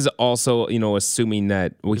 This is also, assuming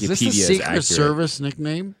that Wikipedia is this the Secret accurate. Service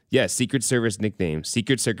nickname? Yeah, Secret Service nickname,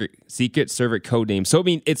 Secret Service code name. So, I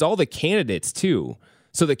mean, it's all the candidates, too.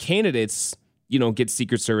 So the candidates, get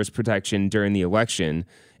Secret Service protection during the election.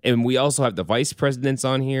 And we also have the vice presidents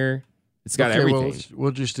on here. It's got everything. Well,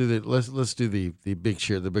 we'll just do let's do the big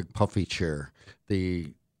chair, the big puffy chair,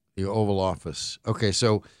 the Oval Office. Okay,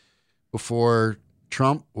 so before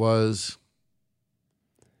Trump what's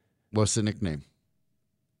the nickname?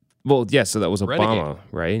 Well, yeah, so that was Obama,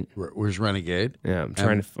 Renegade. right? Where's Renegade? Yeah, I'm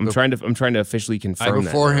trying to officially confirm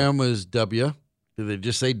that. Before him was W. Did they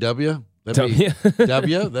just say W? W.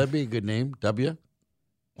 W. That'd be a good name. W.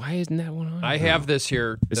 Why isn't that one on? I have this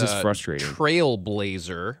here. This is frustrating.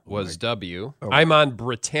 Trailblazer was W. I'm on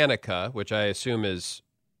Britannica, which I assume is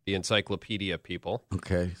the encyclopedia people.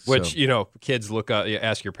 Okay. Which, kids look up,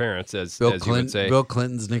 ask your parents, as Bill you Clinton, would say. Bill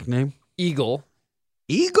Clinton's nickname? Eagle.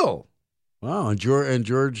 Eagle. Wow. And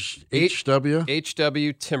George H.W.?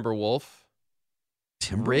 H.W. Timberwolf.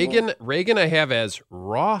 Reagan I have as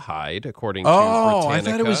Rawhide, according to Britannica. I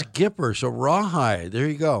thought it was Gipper. So Rawhide. There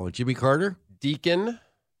you go. Jimmy Carter? Deacon.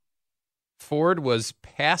 Ford was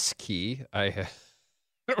Passkey. I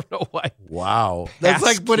don't know why. Wow. That's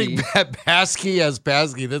like putting passkey as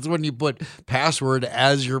passkey. That's when you put password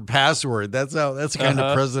as your password. That's the kind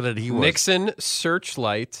of president he was. Nixon,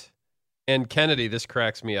 Searchlight, and Kennedy. This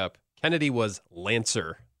cracks me up. Kennedy was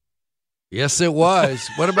Lancer. Yes, it was.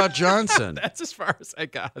 What about Johnson? That's as far as I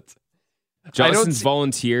got. Johnson's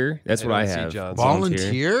Volunteer. That's what I have.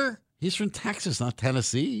 Volunteer? He's from Texas, not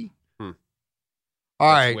Tennessee. All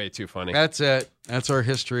That's right. way too funny. That's it. That's our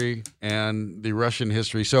history and the Russian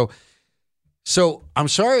history. So I'm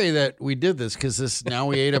sorry that we did this because now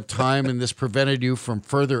we ate up time and this prevented you from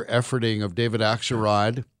further efforting of David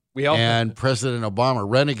Axelrod and President Obama,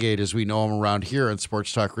 Renegade as we know him around here on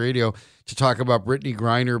Sports Talk Radio, to talk about Brittany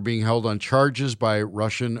Griner being held on charges by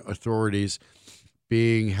Russian authorities,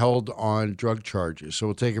 being held on drug charges. So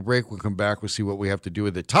we'll take a break. We'll come back. We'll see what we have to do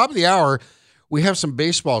with it. Top of the hour, we have some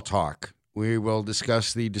baseball talk. We will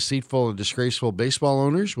discuss the deceitful and disgraceful baseball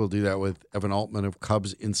owners. We'll do that with Evan Altman of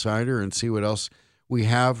Cubs Insider and see what else we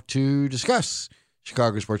have to discuss.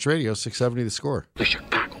 Chicago Sports Radio, 670 The Score. The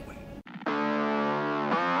Chicago way.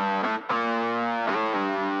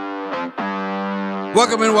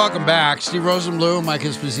 Welcome in, welcome back. Steve Rosenbloom, Mike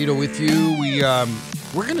Esposito with you.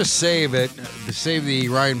 We're going to save the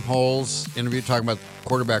Ryan Poles interview talking about the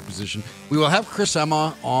quarterback position. We will have Chris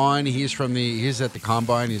Emma on. He's at the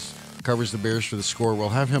Combine. He's covers the Bears for the Score. We'll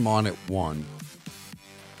have him on at 1.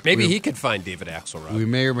 Maybe he could find David Axelrod. We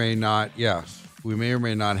may or may not, yes. We may or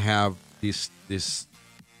may not have this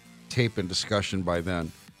tape and discussion by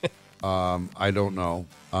then. I don't know.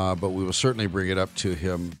 But we will certainly bring it up to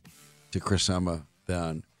him, to Chris Emma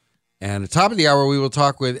then. And at the top of the hour, we will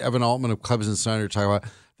talk with Evan Altman of Cubs Insider. Talk about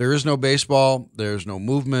there is no baseball, there's no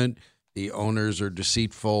movement, the owners are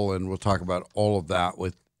deceitful, and we'll talk about all of that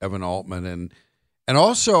with Evan Altman. And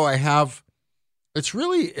also, I have it's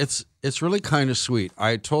really kind of sweet.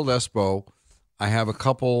 I told Espo I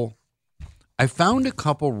found a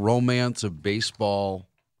couple romance of baseball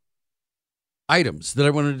items that I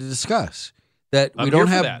wanted to discuss. That we don't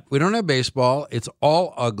have baseball. It's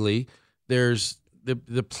all ugly. There's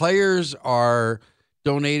the players are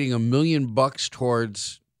donating $1 million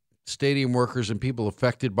towards stadium workers and people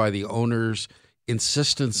affected by the owners'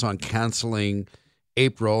 insistence on canceling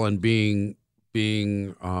April and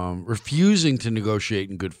refusing to negotiate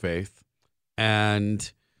in good faith.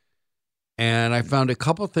 And I found a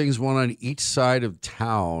couple things, one on each side of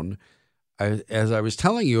town. As I was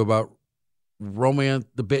telling you about romance,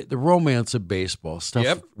 the romance of baseball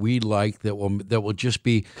stuff we like that will just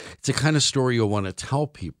be, it's the kind of story you'll want to tell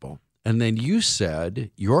people. And then you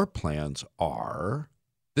said your plans are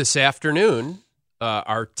this afternoon.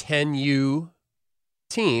 Our 10U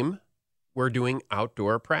team, we're doing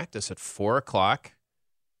outdoor practice at 4:00.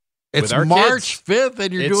 It's March 5th,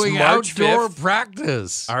 and you're doing outdoor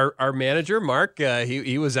practice. Our manager, Mark,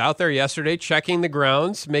 he was out there yesterday checking the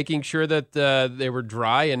grounds, making sure that they were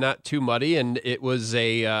dry and not too muddy, and it was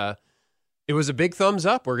a big thumbs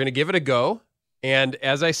up. We're going to give it a go. And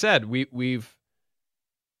as I said, we've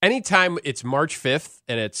anytime it's March 5th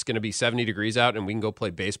and it's going to be 70 degrees out and we can go play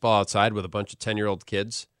baseball outside with a bunch of 10-year-old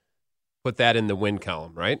kids, put that in the win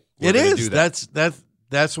column, right? It is. That's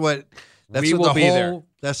what we will be there.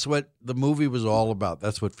 That's what the movie was all about.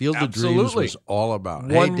 That's what Field of Dreams was all about.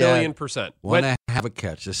 1,000,000%. Want to have a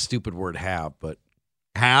catch? The stupid word "have," but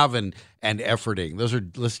have and efforting. Those are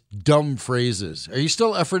dumb phrases. Are you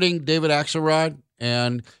still efforting David Axelrod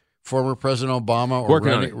and former President Obama, or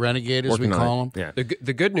Renegade as we call him? Yeah.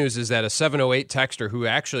 The good news is that a 708 texter who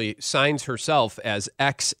actually signs herself as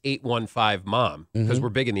X815 mom, because we're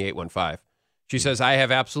big in the 815. She says, I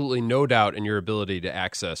have absolutely no doubt in your ability to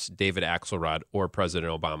access David Axelrod or President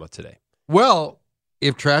Obama today. Well,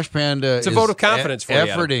 if Trash Panda it's a vote of confidence for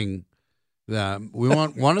efforting them, we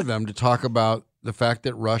want one of them to talk about the fact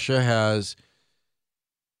that Russia has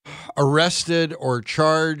arrested or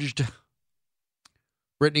charged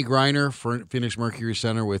Brittany Griner, for Phoenix Mercury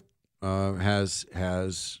Center, with has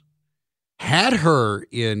had her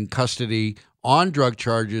in custody on drug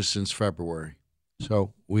charges since February.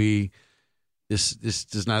 So This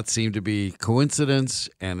does not seem to be coincidence,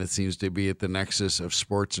 and it seems to be at the nexus of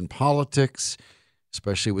sports and politics,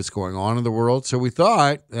 especially what's going on in the world. So we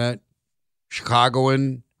thought that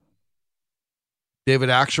Chicagoan David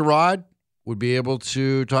Axelrod would be able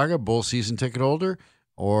to talk about Bull season ticket holder,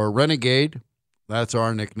 or Renegade. That's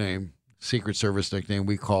our nickname, Secret Service nickname.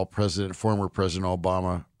 We call former President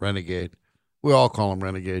Obama Renegade. We all call him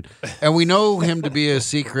Renegade. And we know him to be a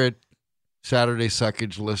secret Saturday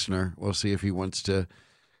Suckage listener. We'll see if he wants to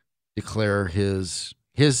declare his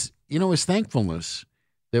thankfulness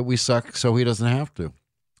that we suck so he doesn't have to.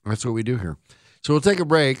 That's what we do here. So we'll take a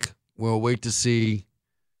break. We'll wait to see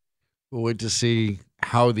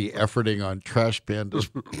how the efforting on Trash Panda's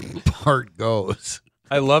part goes.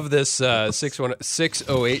 I love this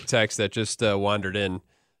 608 text that just wandered in.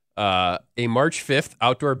 A March 5th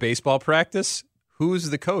outdoor baseball practice. Who's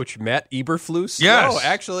the coach? Matt Eberflus? Yes. No,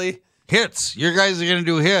 actually. Hits. You guys are going to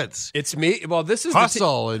do hits. It's me. Well, this is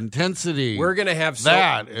hustle, intensity. We're going to have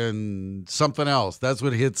that and something else. That's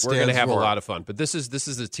what hits stands for. We're going to have a lot of fun. But this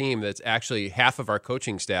is a team that's actually half of our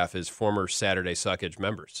coaching staff is former Saturday Suckage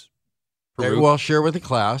members. Well, share with the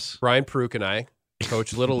class. Brian Peruk and I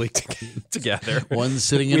coach Little League together. One's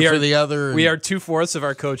sitting in for the other. We are 2/4 of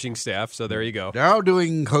our coaching staff, so there you go. Now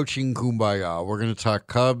doing coaching kumbaya. We're going to talk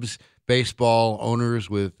Cubs, baseball, owners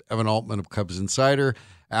with Evan Altman of Cubs Insider.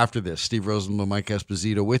 After this, Steve Rosenbloom, Mike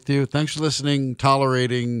Esposito with you. Thanks for listening,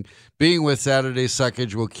 tolerating, being with Saturday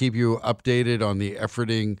Suckage. We'll keep you updated on the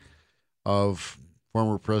efforting of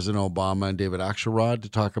former President Obama and David Axelrod to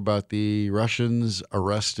talk about the Russians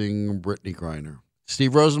arresting Brittany Griner.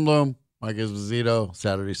 Steve Rosenbloom, Mike Esposito,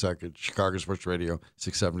 Saturday Suckage, Chicago Sports Radio,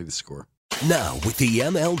 670 The Score. Now, with the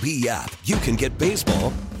MLB app, you can get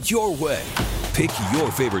baseball your way. Pick your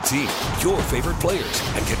favorite team, your favorite players,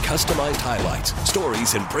 and get customized highlights,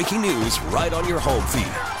 stories, and breaking news right on your home feed.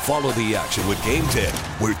 Follow the action with Game 10,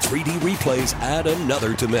 where 3D replays add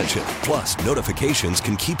another dimension. Plus, notifications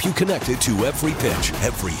can keep you connected to every pitch,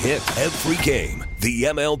 every hit, every game. The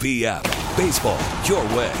MLB app. Baseball, your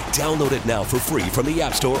way. Download it now for free from the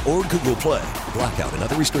App Store or Google Play. Blackout and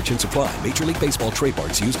other restrictions apply. Major League Baseball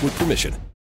trademarks used with permission.